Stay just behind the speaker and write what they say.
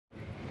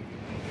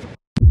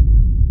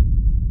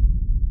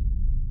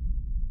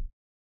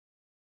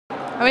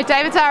I'm with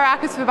David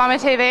Zaharakis for Bomber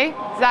TV.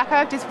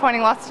 Zaka,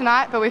 disappointing loss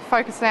tonight, but we've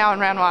focused now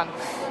on round one.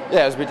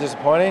 Yeah, it was a bit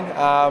disappointing.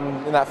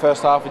 In that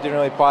first half, we didn't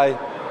really play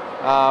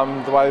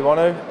the way we want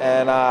to,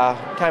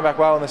 and came back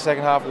well in the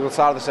second half. We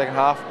started the second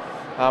half,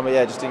 but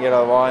yeah, just didn't get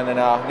over the line, and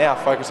now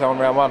focus on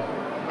round one.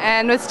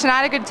 And was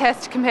tonight a good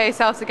test to compare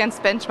yourselves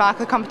against benchmark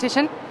the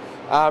competition?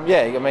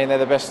 Yeah, I mean, they're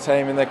the best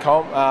team in the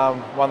comp,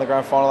 won the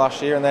grand final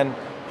last year, and then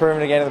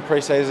proven again in the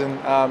pre-season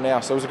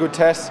now. So it was a good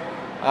test.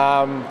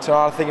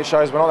 Tonight I think it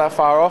shows we're not that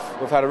far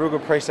off. We've had a real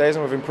good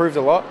pre-season, we've improved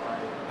a lot,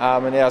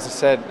 and yeah, as I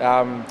said,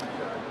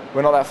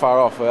 we're not that far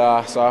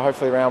off. So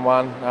hopefully round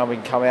one we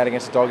can come out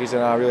against the Doggies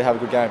and really have a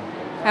good game.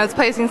 And it was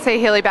pleasing to see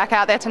Healy back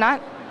out there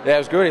tonight. Yeah, it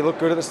was good. He looked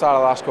good at the start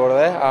of the last quarter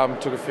there.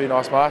 Took a few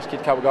nice marks,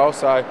 kicked a couple of goals.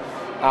 So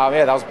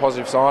yeah, that was a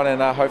positive sign,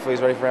 and hopefully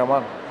he's ready for round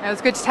one. And it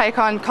was good to take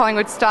on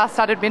Collingwood's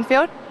star-studded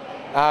midfield.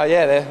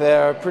 Yeah,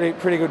 they're a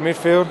pretty good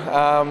midfield.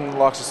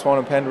 Likes of Swan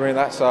and Pendlebury and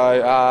that. So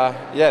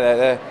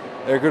yeah,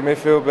 they're a good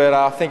midfield, but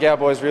I think our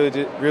boys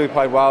really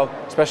played well,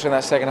 especially in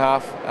that second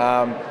half.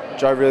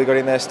 Joe really got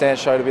in there. Stan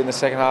showed a bit in the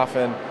second half,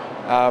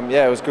 and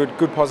yeah, it was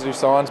good positive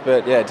signs,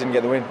 but yeah, didn't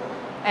get the win.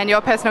 And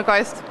your personal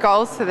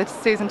goals for the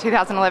season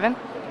 2011?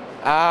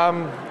 I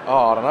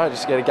don't know,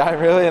 just get a game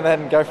really, and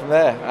then go from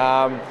there.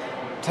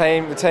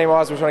 The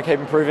team-wise, we just want to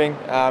keep improving,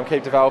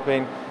 keep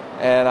developing,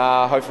 and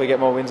hopefully get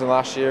more wins than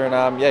last year,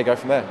 and yeah, go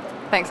from there.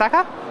 Thanks,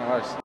 Zaka. No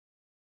worries.